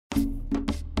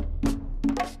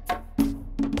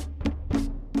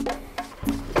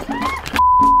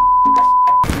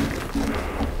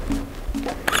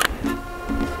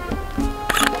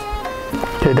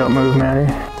Okay, don't move,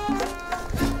 Maddie.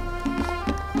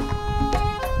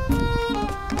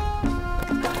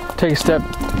 Take a step.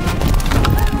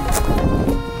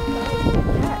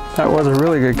 That was a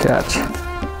really good catch.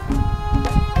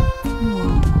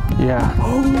 Yeah.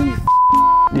 Holy f***.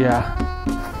 Yeah.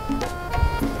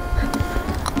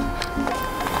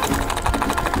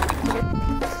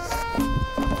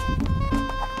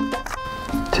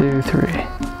 Two, three.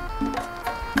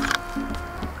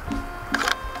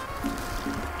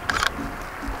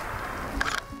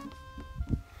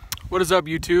 What is up,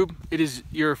 YouTube? It is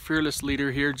your fearless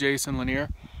leader here, Jason Lanier.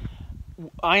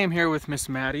 I am here with Miss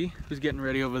Maddie, who's getting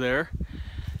ready over there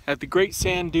at the Great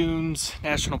Sand Dunes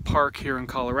National Park here in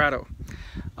Colorado.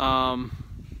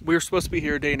 We were supposed to be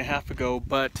here a day and a half ago,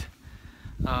 but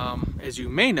as you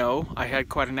may know, I had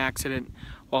quite an accident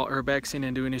while urbexing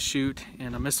and doing a shoot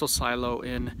in a missile silo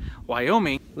in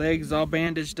Wyoming. Legs all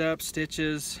bandaged up,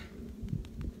 stitches.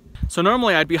 So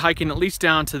normally I'd be hiking at least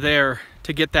down to there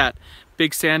to get that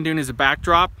big sand dune as a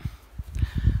backdrop,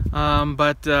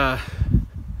 but I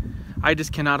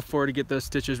just cannot afford to get those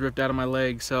stitches ripped out of my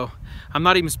leg, so I'm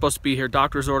not even supposed to be here.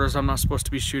 Doctor's orders, I'm not supposed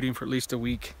to be shooting for at least a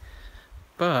week.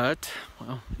 But,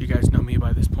 well, you guys know me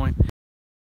by this point.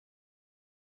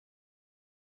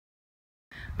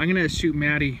 I'm gonna shoot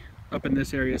Maddie up in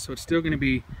this area, so it's still gonna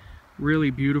be really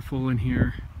beautiful in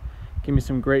here. Give me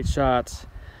some great shots.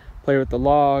 Play with the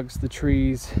logs, the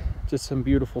trees, just some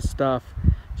beautiful stuff.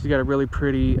 She's got a really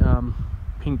pretty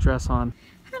pink dress on.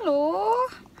 Hello,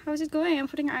 how's it going? I'm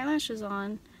putting eyelashes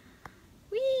on.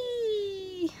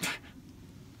 Whee!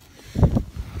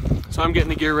 So I'm getting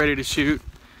the gear ready to shoot.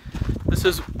 This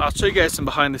is, I'll show you guys some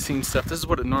behind the scenes stuff. This is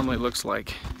what it normally looks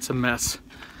like. It's a mess.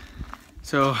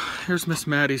 So here's Miss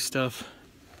Maddie's stuff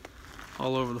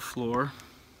all over the floor.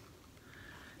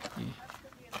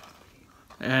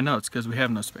 And I know it's because we have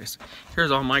no space.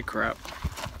 Here's all my crap.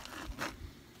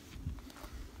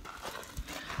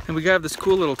 And we got this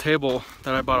cool little table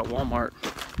that I bought at Walmart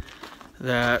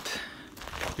that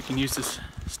we can use to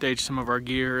stage some of our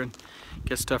gear and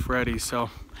get stuff ready. So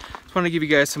just want to give you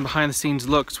guys some behind the scenes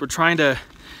looks. We're trying to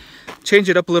change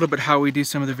it up a little bit how we do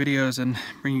some of the videos and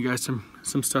bring you guys some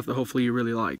stuff that hopefully you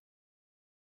really like.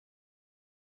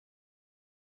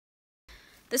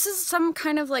 This is some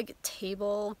kind of like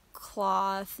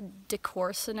tablecloth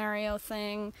decor scenario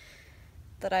thing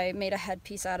that I made a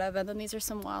headpiece out of, and then these are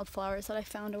some wildflowers that I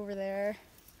found over there.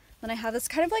 Then I have this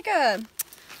kind of like a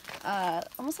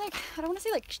almost like, I don't want to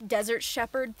say like desert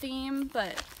shepherd theme,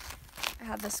 but I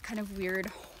have this kind of weird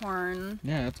horn.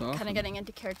 Yeah, that's awesome. Kind of getting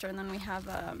into character, and then we have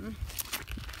some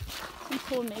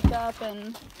cool makeup,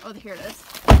 and oh, here it is.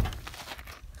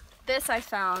 This I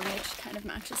found, which kind of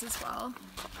matches as well.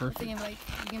 Perfect. Thinking like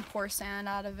you can pour sand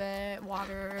out of it,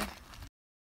 water.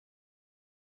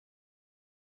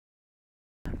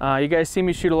 You guys see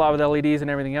me shoot a lot with LEDs and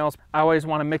everything else. I always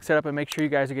want to mix it up and make sure you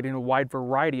guys are getting a wide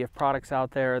variety of products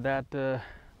out there that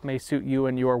may suit you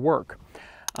and your work.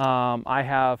 I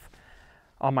have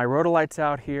all my rotolights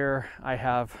out here. I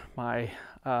have my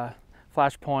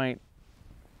Flashpoint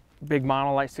big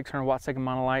monolight, 600 watt second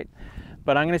monolight,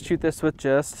 but I'm going to shoot this with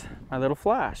just my little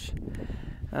flash.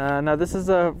 Now this is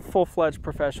a full-fledged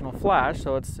professional flash,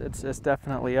 so it's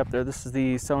definitely up there. This is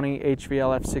the Sony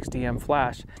HVLF60M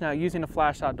flash. Now using a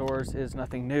flash outdoors is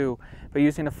nothing new, but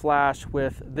using a flash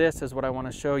with this is what I want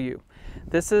to show you.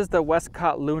 This is the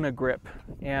Westcott Lunagrip,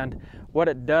 and what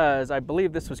it does, I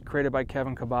believe this was created by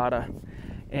Kevin Kabata,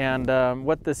 and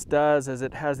what this does is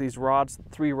it has these rods,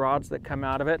 3 rods that come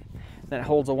out of it, and it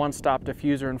holds a one-stop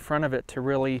diffuser in front of it to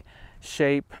really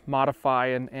shape, modify,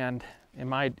 and in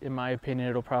my opinion,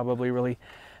 it'll probably really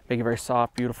make a very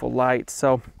soft, beautiful light.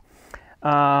 So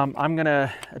I'm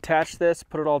gonna attach this,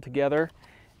 put it all together,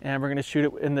 and we're gonna shoot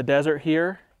it in the desert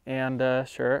here and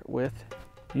share it with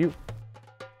you.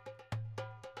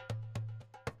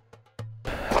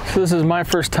 So this is my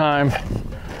first time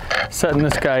setting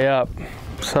this guy up,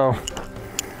 so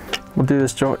we'll do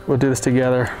this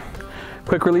together.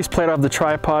 Quick release plate off the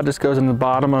tripod just goes in the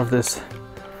bottom of this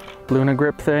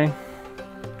Lunagrip thing.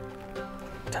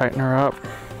 Tighten her up,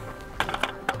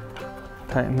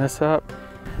 tighten this up.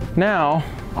 Now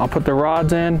I'll put the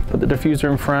rods in, put the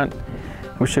diffuser in front,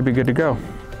 we should be good to go.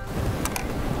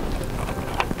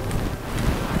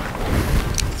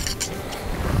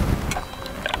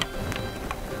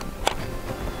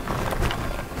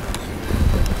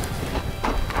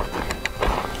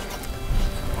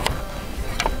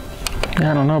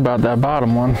 Yeah, I don't know about that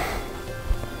bottom one.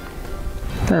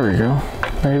 There we go.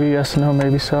 Maybe yes, no,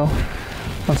 maybe so.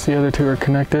 Once the other 2 are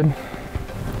connected.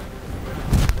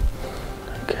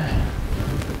 Okay.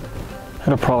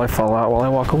 It'll probably fall out while I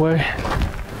walk away.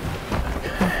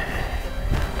 Okay.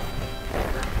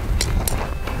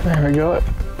 There we go, it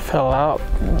fell out,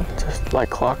 just like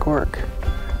clockwork.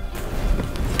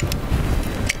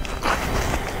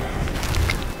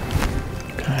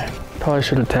 Okay, probably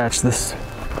should attach this.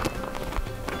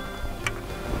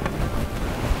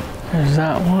 There's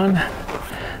that one.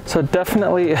 So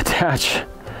definitely attach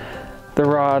the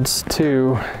rods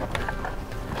to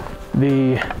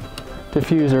the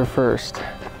diffuser first,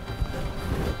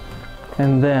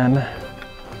 and then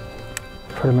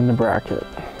put them in the bracket.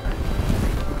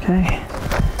 Okay,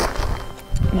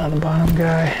 now the bottom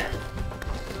guy.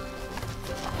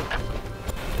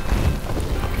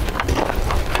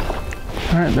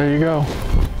 All right, there you go.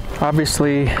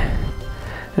 Obviously,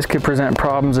 this could present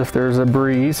problems if there's a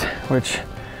breeze, which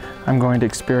I'm going to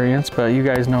experience, but you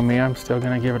guys know me, I'm still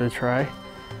gonna give it a try.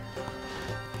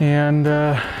 And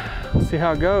see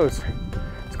how it goes.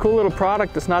 It's a cool little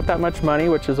product. It's not that much money,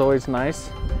 which is always nice.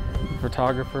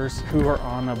 Photographers who are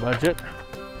on a budget.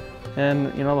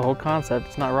 And you know, the whole concept,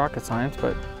 it's not rocket science,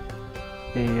 but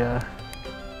the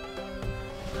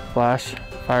flash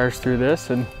fires through this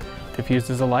and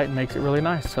diffuses the light and makes it really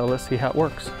nice. So let's see how it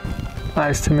works.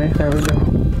 Nice to me, there we go.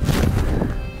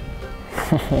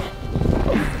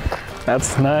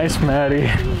 That's nice, Maddie.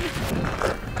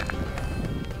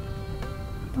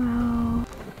 Wow.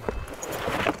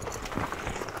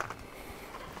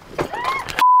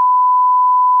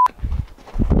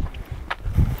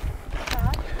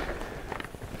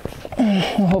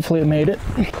 Well, hopefully it made it.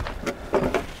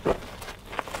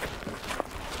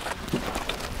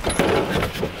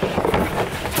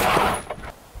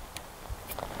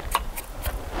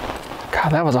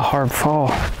 God, that was a hard fall.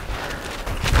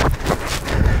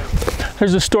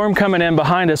 There's a storm coming in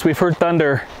behind us. We've heard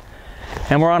thunder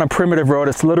and we're on a primitive road.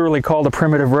 It's literally called a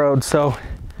primitive road. So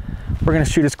we're gonna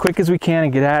shoot as quick as we can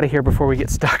and get out of here before we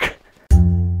get stuck.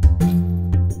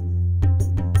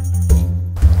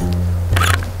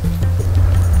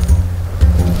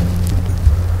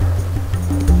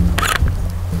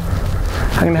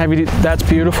 I'm gonna have you do, that's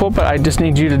beautiful, but I just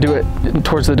need you to do it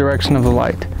towards the direction of the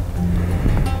light.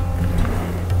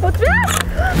 What's that?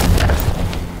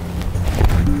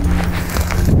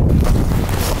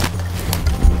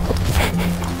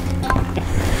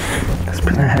 It's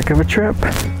been a heck of a trip.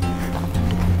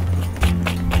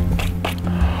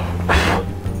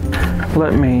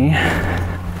 Let me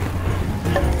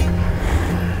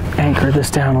anchor this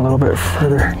down a little bit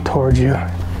further towards you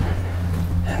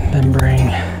and then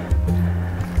bring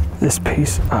this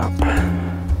piece up.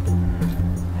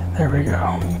 There we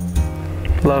go.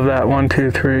 Love that, 1,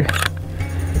 2, 3.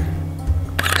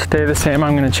 Stay the same,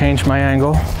 I'm gonna change my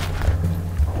angle.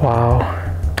 Wow.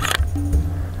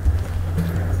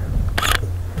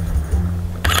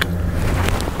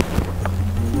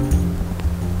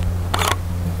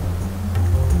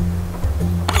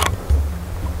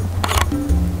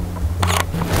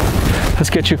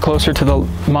 Let's get you closer to the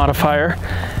modifier.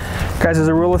 Guys, as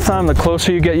a rule of thumb, the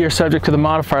closer you get your subject to the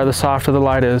modifier, the softer the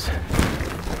light is.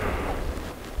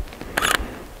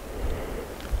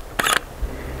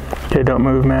 Okay, don't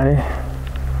move, Maddie.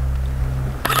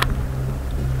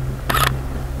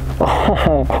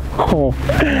 Oh.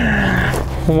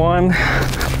 1.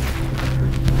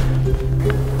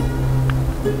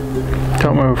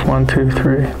 Don't move, 1, 2,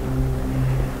 3.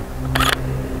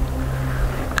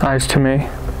 Eyes to me.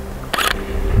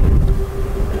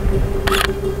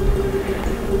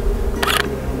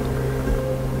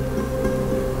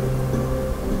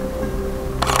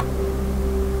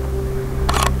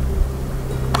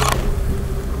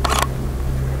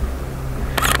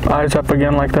 Eyes up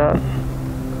again like that.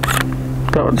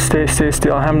 Don't stay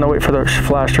still. I'm having to wait for the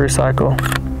flash to recycle.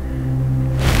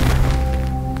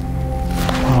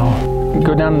 Oh.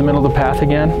 Go down in the middle of the path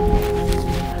again.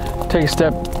 Take a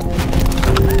step.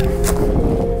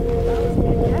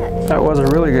 That was a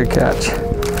really good catch.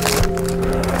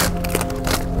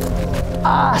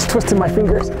 Ah, it's twisting my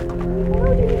fingers.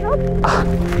 Ah.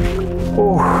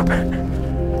 Oh.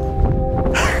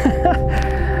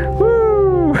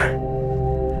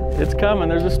 It's coming,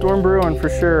 there's a storm brewing for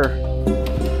sure.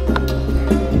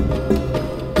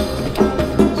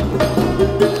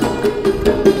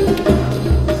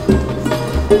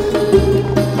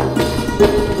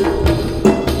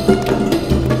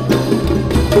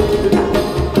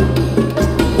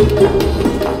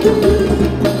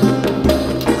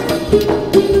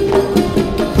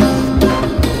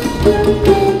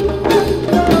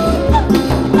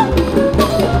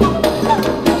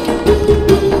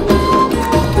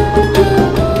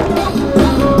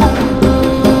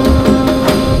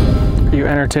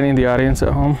 Entertaining the audience at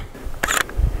home.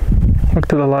 Look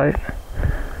to the light.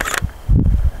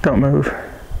 Don't move.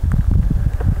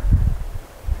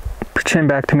 Put chin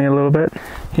back to me a little bit.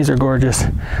 These are gorgeous.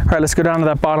 All right, let's go down to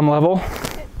that bottom level.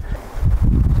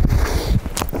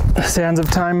 Sands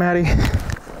of time, Maddie.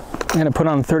 I'm gonna put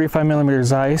on 35mm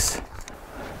Zeiss.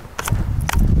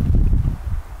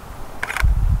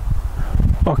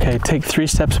 Okay, take 3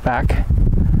 steps back.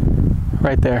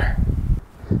 Right there.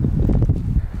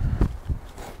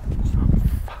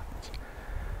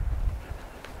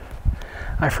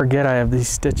 I forget I have these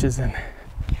stitches in.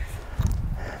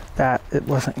 That, it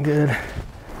wasn't good.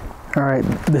 All right,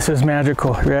 this is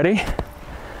magical. Ready?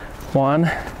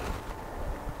 1,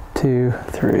 2,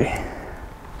 3.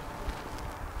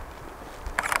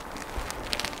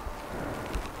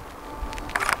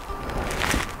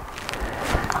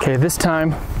 Okay, this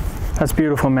time, that's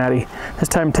beautiful, Maddie. This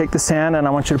time take the sand and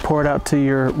I want you to pour it out to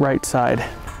your right side.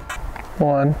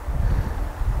 1,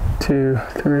 2,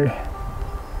 3.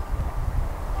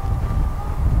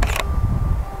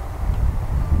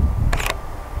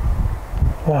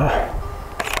 Wow.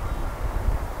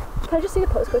 Can I just see the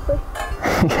pose quickly?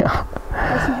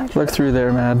 Yeah. Look through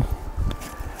there, Mad.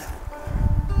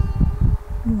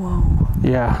 Whoa.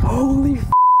 Yeah. Holy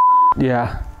f.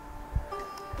 Yeah.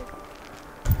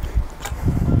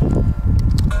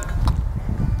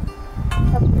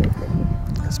 That's really pretty.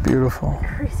 That's beautiful.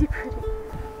 Crazy pretty.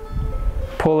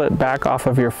 Pull it back off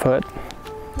of your foot,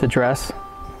 the dress.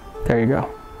 There you go.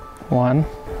 1,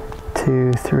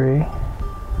 2, 3.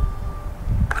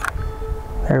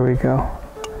 There we go.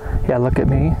 Yeah, look at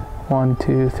me. 1,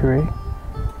 2, 3.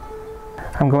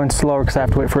 I'm going slower because I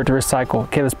have to wait for it to recycle.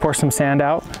 Okay, let's pour some sand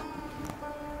out.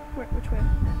 Which way?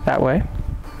 That way.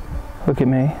 Look at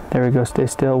me. There we go. Stay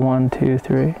still. 1, 2,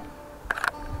 3.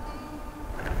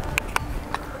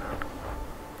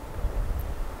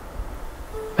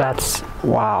 That's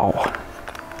wow.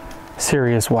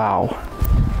 Serious wow.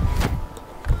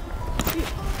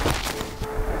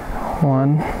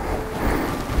 1,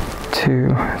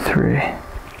 2, 3.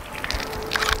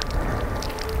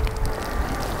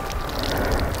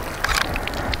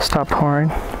 Stop pouring.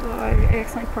 Well, I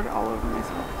accidentally poured it all over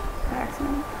myself. By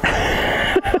accident.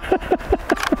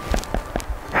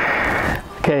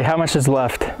 Okay, how much is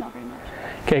left? Not very much.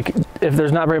 Okay, if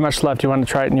there's not very much left, you want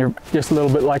to try it in your, just a little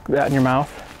bit like that in your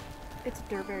mouth? It's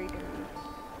very dirty.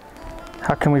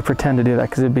 How can we pretend to do that?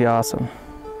 Because it'd be awesome.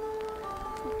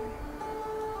 Okay.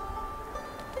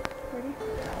 Ready?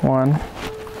 1,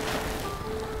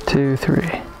 2,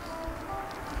 3.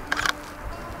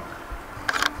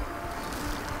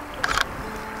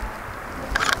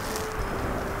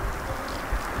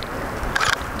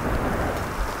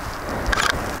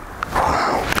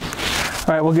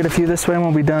 All right, we'll get a few this way and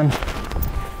we'll be done.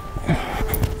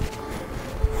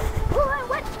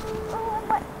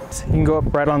 You can go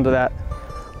up right onto that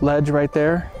ledge right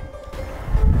there.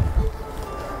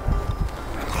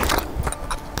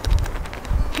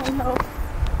 Oh no.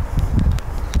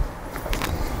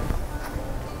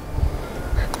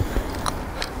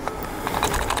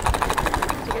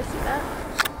 Did you guys see that?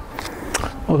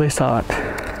 Oh, they saw it.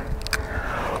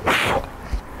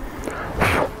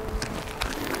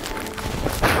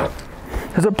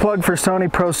 There's a plug for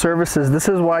Sony Pro Services. This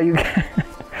is why you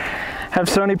have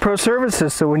Sony Pro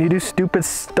Services. So when you do stupid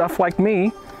stuff like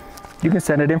me, you can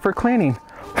send it in for cleaning.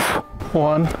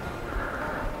 1,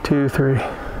 2, 3.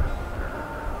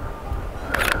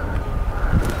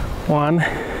 1,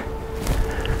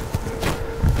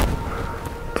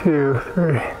 2,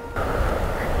 3.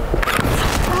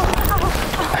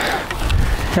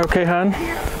 You okay, hon?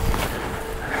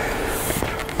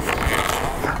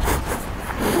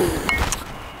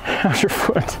 How's your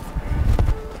foot?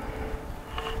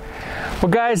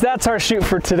 Well, guys, that's our shoot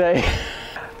for today.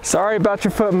 Sorry about your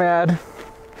foot, Mad.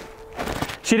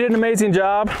 She did an amazing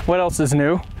job. What else is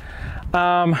new?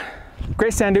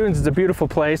 Great Sand Dunes is a beautiful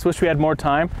place. Wish we had more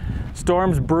time.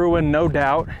 Storms brewing, no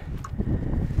doubt.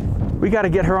 We got to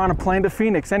get her on a plane to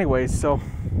Phoenix anyways. So,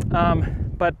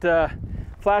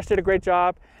 Flash did a great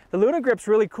job. The Lunagrip's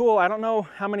really cool. I don't know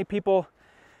how many people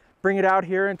bring it out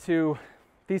here into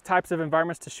these types of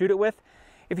environments to shoot it with.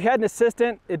 If you had an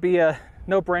assistant, it'd be a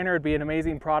no-brainer. It'd be an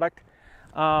amazing product.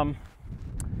 But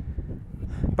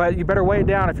you better weigh it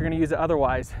down if you're going to use it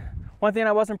otherwise. One thing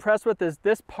I was impressed with is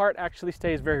this part actually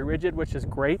stays very rigid, which is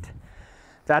great.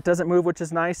 That doesn't move, which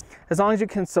is nice. As long as you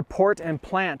can support and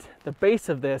plant the base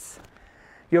of this,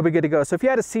 you'll be good to go. So if you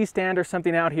had a C-stand or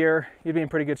something out here, you'd be in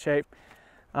pretty good shape.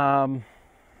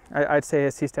 I'd say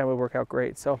a C-stand would work out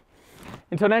great. So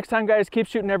until next time, guys, keep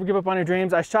shooting, never give up on your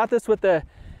dreams. I shot this with the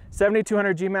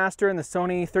 7200 G Master and the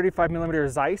Sony 35mm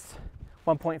Zeiss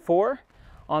 1.4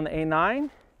 on the A9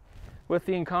 with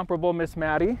the incomparable Miss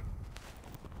Maddie.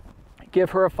 Give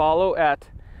her a follow at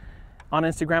on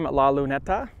Instagram at La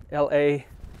Lunetta,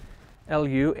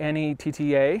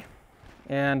 LALUNETTA.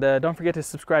 And don't forget to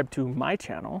subscribe to my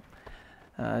channel.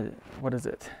 What is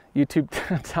it?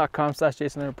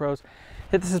 YouTube.com/JasonLanierPros.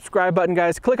 Hit the subscribe button,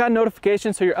 guys. Click on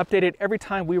notifications so you're updated every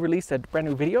time we release a brand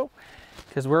new video,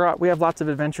 because we have lots of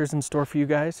adventures in store for you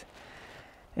guys.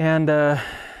 And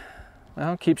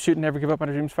well, keep shooting, never give up on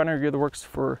your dreams. Find out you're the works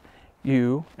for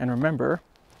you. And remember,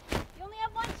 you only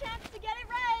have one chance to get it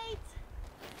right.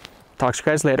 Talk to you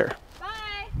guys later.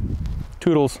 Bye.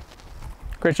 Toodles.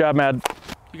 Great job, Mad.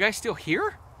 You guys still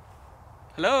here?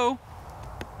 Hello?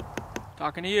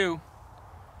 Talking to you.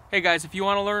 Hey guys, if you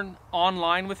want to learn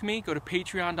online with me, go to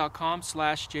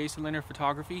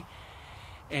patreon.com/JasonLanierPhotography,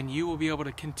 and you will be able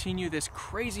to continue this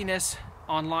craziness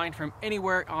online from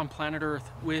anywhere on planet Earth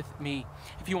with me.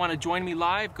 If you want to join me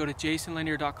live, go to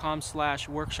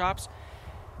JasonLanier.com/workshops,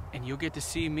 and you'll get to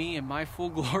see me in my full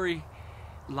glory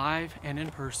live and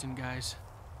in person, guys.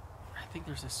 I think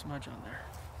there's a smudge on there.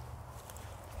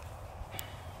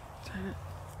 Is that it?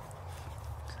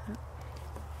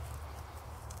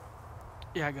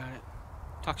 Yeah, I got it.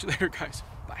 Talk to you later, guys.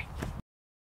 Bye.